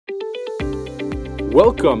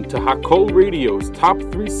Welcome to Hakol Radio's Top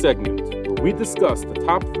 3 segment, where we discuss the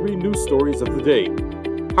top 3 news stories of the day.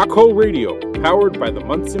 Hakol Radio, powered by the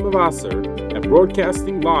Monsey Mavasser and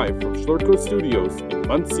broadcasting live from Schlurko Studios in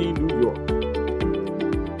Monsey, New York.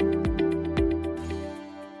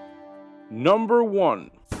 Number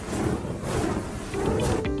 1.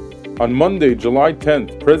 On Monday, July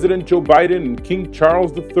 10th, President Joe Biden and King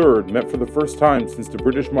Charles III met for the first time since the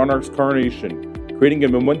British monarch's coronation, creating a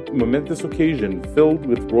momentous occasion filled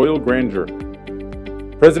with royal grandeur.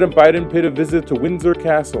 President Biden paid a visit to Windsor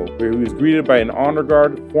Castle, where he was greeted by an honor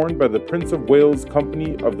guard formed by the Prince of Wales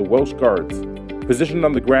Company of the Welsh Guards, positioned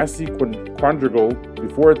on the grassy quadrangle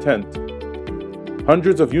before a tent.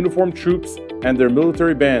 Hundreds of uniformed troops and their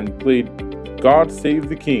military band played God Save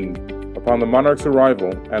the King upon the monarch's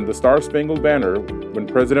arrival and the Star-Spangled Banner when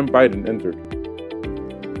President Biden entered.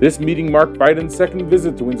 This meeting marked Biden's second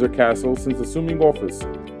visit to Windsor Castle since assuming office.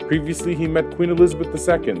 Previously, he met Queen Elizabeth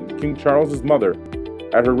II, King Charles's mother,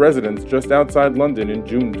 at her residence just outside London in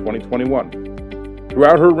June 2021.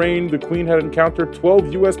 Throughout her reign, the Queen had encountered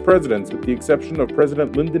 12 U.S. presidents with the exception of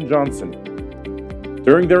President Lyndon Johnson.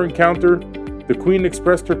 During their encounter, the Queen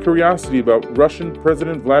expressed her curiosity about Russian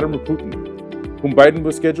President Vladimir Putin, whom Biden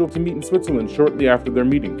was scheduled to meet in Switzerland shortly after their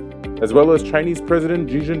meeting, as well as Chinese President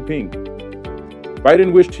Xi Jinping.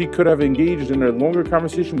 Biden wished he could have engaged in a longer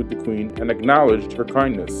conversation with the Queen and acknowledged her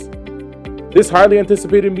kindness. This highly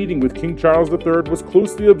anticipated meeting with King Charles III was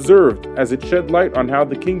closely observed as it shed light on how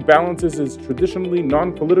the King balances his traditionally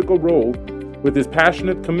non-political role with his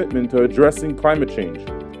passionate commitment to addressing climate change,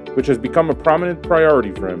 which has become a prominent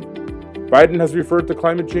priority for him. Biden has referred to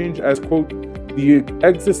climate change as, quote, the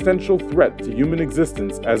existential threat to human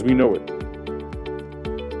existence as we know it.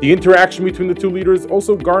 The interaction between the two leaders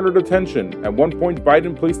also garnered attention. At one point,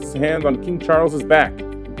 Biden placed his hand on King Charles's back,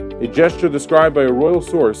 a gesture described by a royal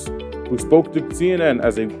source who spoke to CNN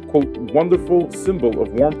as a, quote, wonderful symbol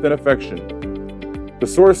of warmth and affection. The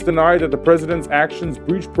source denied that the president's actions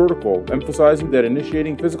breached protocol, emphasizing that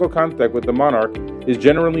initiating physical contact with the monarch is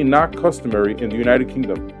generally not customary in the United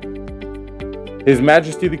Kingdom. His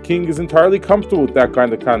Majesty the King is entirely comfortable with that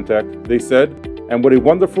kind of contact, they said, and what a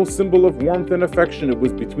wonderful symbol of warmth and affection it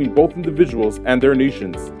was between both individuals and their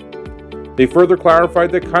nations. They further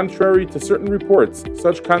clarified that contrary to certain reports,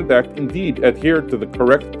 such contact indeed adhered to the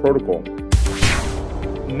correct protocol.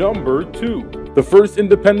 Number 2. The first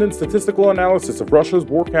independent statistical analysis of Russia's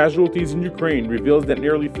war casualties in Ukraine reveals that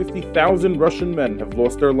nearly 50,000 Russian men have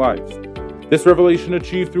lost their lives. This revelation,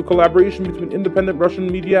 achieved through collaboration between independent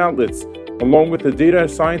Russian media outlets, along with the data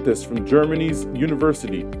scientists from Germany's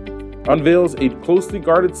university, unveils a closely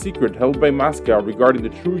guarded secret held by Moscow regarding the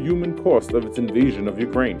true human cost of its invasion of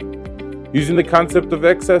Ukraine. Using the concept of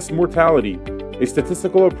excess mortality, a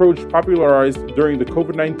statistical approach popularized during the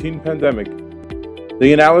COVID-19 pandemic,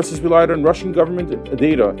 the analysis relied on Russian government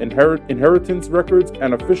data, inheritance records,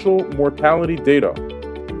 and official mortality data.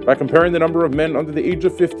 By comparing the number of men under the age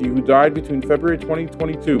of 50 who died between February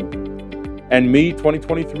 2022 and May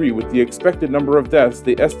 2023 with the expected number of deaths,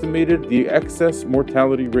 they estimated the excess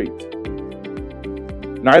mortality rate.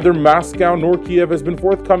 Neither Moscow nor Kiev has been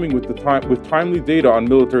forthcoming with timely data on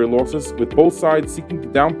military losses, with both sides seeking to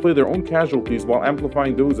downplay their own casualties while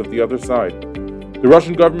amplifying those of the other side. The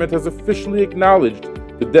Russian government has officially acknowledged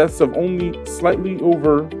the deaths of only slightly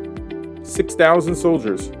over 6,000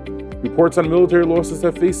 soldiers. Reports on military losses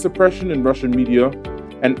have faced suppression in Russian media,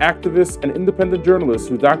 and activists and independent journalists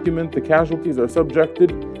who document the casualties are subjected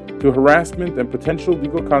to harassment and potential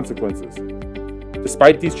legal consequences.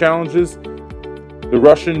 Despite these challenges, the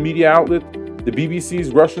Russian media outlet, the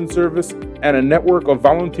BBC's Russian service, and a network of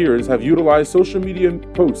volunteers have utilized social media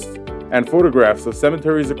posts and photographs of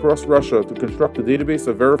cemeteries across Russia to construct a database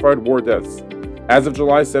of verified war deaths. As of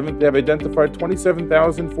July 7th, they have identified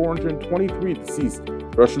 27,423 deceased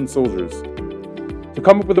Russian soldiers. To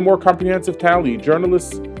come up with a more comprehensive tally,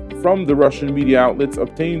 journalists from the Russian media outlets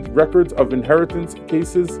obtained records of inheritance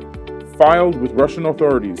cases filed with Russian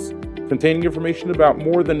authorities, containing information about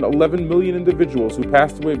more than 11 million individuals who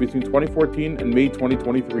passed away between 2014 and May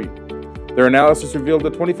 2023. Their analysis revealed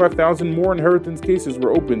that 25,000 more inheritance cases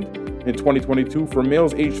were opened in 2022 for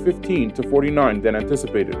males aged 15 to 49 than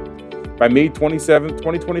anticipated. By May 27,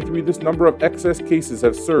 2023, this number of excess cases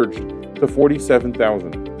has surged to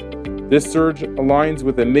 47,000. This surge aligns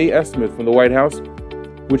with a May estimate from the White House,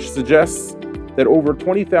 which suggests that over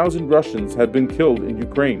 20,000 Russians had been killed in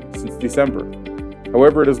Ukraine since December.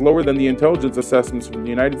 However, it is lower than the intelligence assessments from the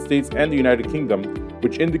United States and the United Kingdom,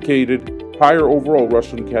 which indicated higher overall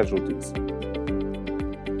Russian casualties.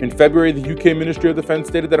 In February, the UK Ministry of Defense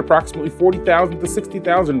stated that approximately 40,000 to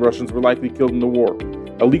 60,000 Russians were likely killed in the war,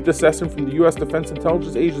 A leaked assessment from the U.S. Defense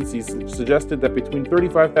Intelligence Agency suggested that between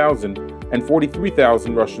 35,000 and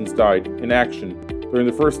 43,000 Russians died in action during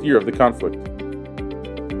the first year of the conflict.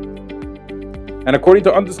 And according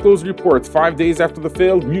to undisclosed reports, 5 days after the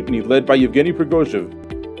failed mutiny led by Yevgeny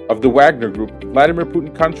Prigozhin of the Wagner Group, Vladimir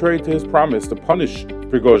Putin, contrary to his promise to punish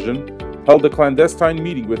Prigozhin, held a clandestine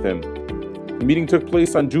meeting with him. The meeting took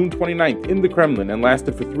place on June 29th in the Kremlin and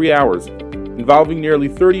lasted for 3 hours, involving nearly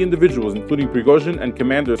 30 individuals, including Prigozhin and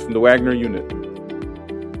commanders from the Wagner unit.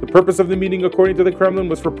 The purpose of the meeting, according to the Kremlin,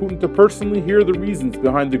 was for Putin to personally hear the reasons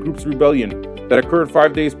behind the group's rebellion that occurred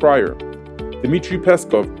 5 days prior. Dmitry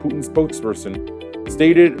Peskov, Putin's spokesperson,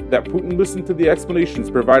 stated that Putin listened to the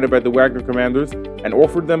explanations provided by the Wagner commanders and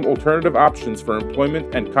offered them alternative options for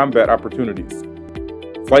employment and combat opportunities.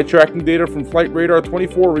 Flight tracking data from Flight Radar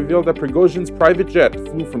 24 revealed that Prigozhin's private jet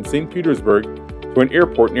flew from St. Petersburg to an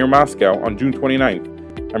airport near Moscow on June 29th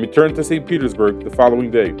and returned to St. Petersburg the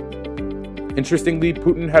following day. Interestingly,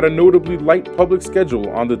 Putin had a notably light public schedule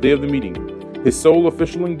on the day of the meeting. His sole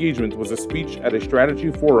official engagement was a speech at a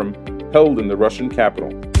strategy forum held in the Russian capital.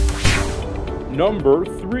 Number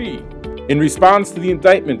 3. In response to the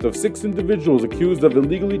indictment of 6 individuals accused of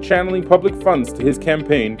illegally channeling public funds to his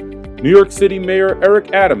campaign, New York City Mayor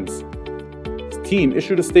Eric Adams' team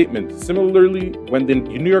issued a statement. Similarly, when the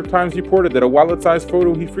New York Times reported that a wallet-sized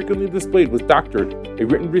photo he frequently displayed was doctored, a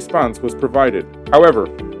written response was provided. However,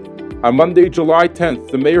 on Monday, July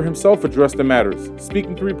 10th, the mayor himself addressed the matters.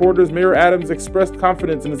 Speaking to reporters, Mayor Adams expressed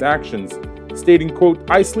confidence in his actions, stating, quote,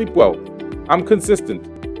 "I sleep well. I'm consistent.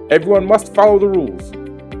 Everyone must follow the rules."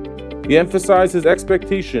 He emphasized his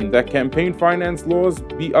expectation that campaign finance laws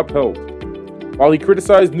be upheld. While he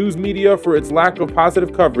criticized news media for its lack of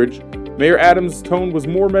positive coverage, Mayor Adams' tone was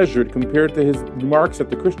more measured compared to his remarks at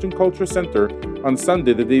the Christian Culture Center on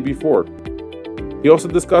Sunday the day before. He also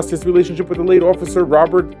discussed his relationship with the late officer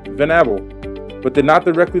Robert Venable, but did not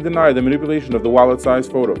directly deny the manipulation of the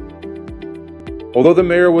wallet-sized photo. Although the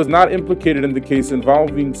mayor was not implicated in the case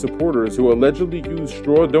involving supporters who allegedly used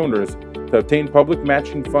straw donors to obtain public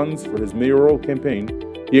matching funds for his mayoral campaign,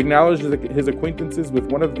 he acknowledged his acquaintances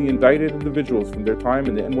with one of the indicted individuals from their time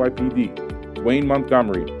in the NYPD, Dwayne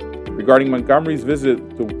Montgomery. Regarding Montgomery's visit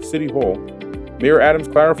to City Hall, Mayor Adams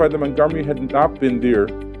clarified that Montgomery had not been there,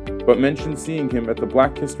 but mentioned seeing him at the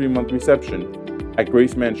Black History Month reception at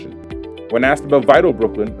Grace Mansion. When asked about Vital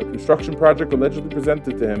Brooklyn, a construction project allegedly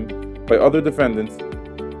presented to him by other defendants,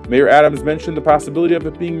 Mayor Adams mentioned the possibility of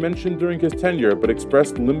it being mentioned during his tenure, but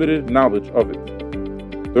expressed limited knowledge of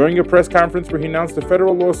it. During a press conference where he announced a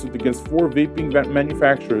federal lawsuit against 4 vaping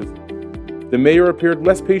manufacturers, the mayor appeared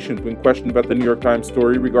less patient when questioned about the New York Times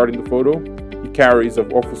story regarding the photo he carries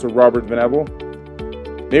of Officer Robert Venable.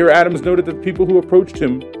 Mayor Adams noted that people who approached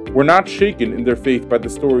him were not shaken in their faith by the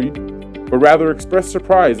story, but rather expressed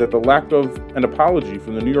surprise at the lack of an apology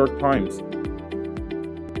from the New York Times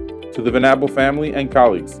to the Venable family and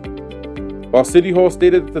colleagues. While City Hall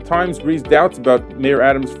stated that the Times raised doubts about Mayor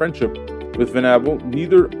Adams' friendship with Venable,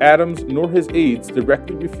 neither Adams nor his aides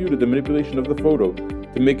directly refuted the manipulation of the photo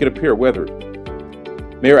to make it appear weathered.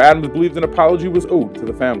 Mayor Adams believed an apology was owed to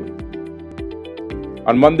the family.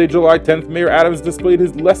 On Monday, July 10th, Mayor Adams displayed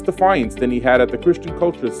his less defiance than he had at the Christian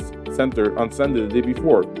Culture Center on Sunday the day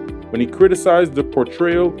before, when he criticized the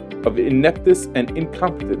portrayal of ineptness and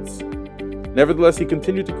incompetence. Nevertheless, he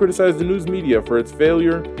continued to criticize the news media for its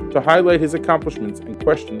failure to highlight his accomplishments and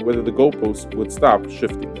questioned whether the goalposts would stop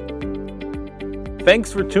shifting.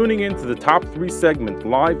 Thanks for tuning in to the Top 3 segment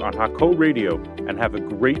live on Hako Radio, and have a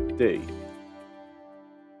great day.